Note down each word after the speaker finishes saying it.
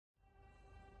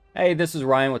Hey, this is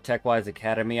Ryan with TechWise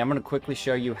Academy. I'm going to quickly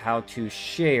show you how to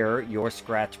share your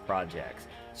Scratch projects.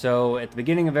 So at the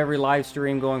beginning of every live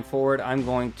stream going forward, I'm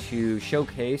going to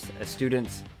showcase a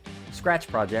student's Scratch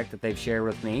project that they've shared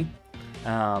with me.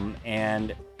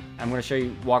 And I'm going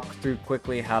to walk through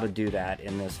quickly how to do that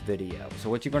in this video. So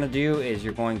what you're going to do is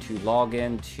you're going to log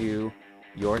into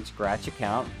your Scratch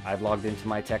account. I've logged into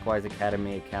my TechWise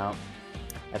Academy account.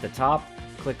 At the top,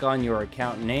 click on your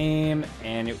account name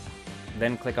and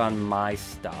then click on My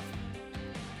Stuff.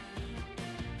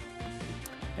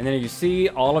 And then you see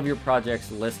all of your projects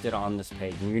listed on this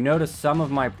page. And you notice some of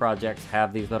my projects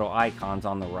have these little icons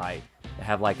on the right. They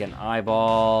have like an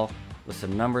eyeball with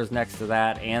some numbers next to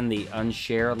that and the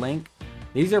unshare link.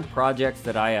 These are projects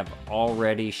that I have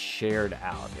already shared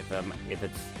out. If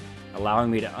it's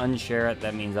allowing me to unshare it,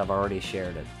 that means I've already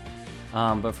shared it.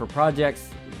 But for projects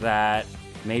that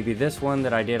maybe this one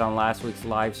that I did on last week's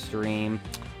live stream,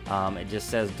 it just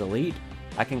says delete.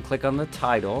 I can click on the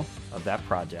title of that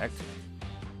project.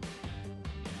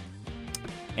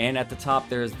 And at the top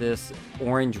there's this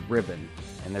orange ribbon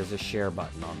and there's a share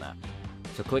button on that.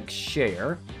 So click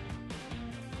share.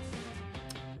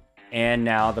 And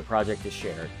now the project is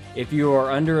shared. If you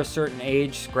are under a certain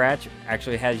age, Scratch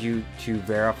actually has you to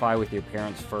verify with your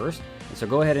parents first. And so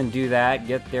go ahead and do that,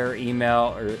 get their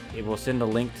email, or it will send a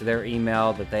link to their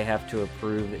email that they have to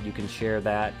approve that you can share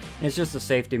that. And it's just a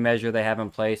safety measure they have in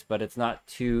place, but it's not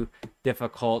too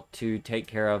difficult to take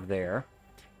care of there.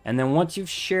 And then once you've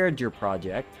shared your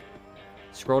project,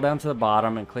 scroll down to the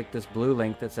bottom and click this blue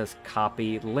link that says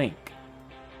copy link.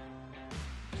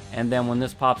 And then when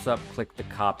this pops up, click the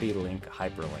copy link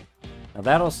hyperlink. Now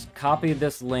that'll copy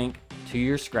this link to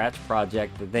your Scratch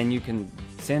project that then you can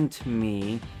send to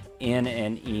me in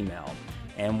an email.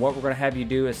 And what we're going to have you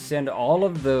do is send all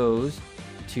of those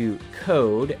to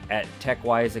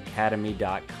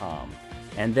code@techwiseacademy.com.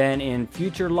 And then in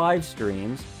future live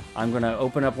streams, I'm going to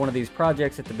open up one of these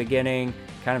projects at the beginning,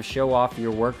 kind of show off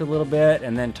your work a little bit,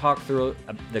 and then talk through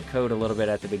the code a little bit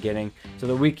at the beginning so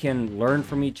that we can learn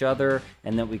from each other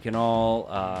and that we can all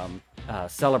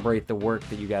celebrate the work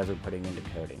that you guys are putting into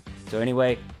coding. So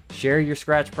anyway, share your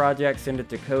Scratch project, send it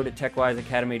to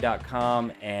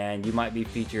code@techwiseacademy.com, and you might be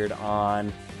featured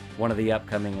on one of the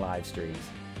upcoming live streams.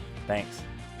 Thanks.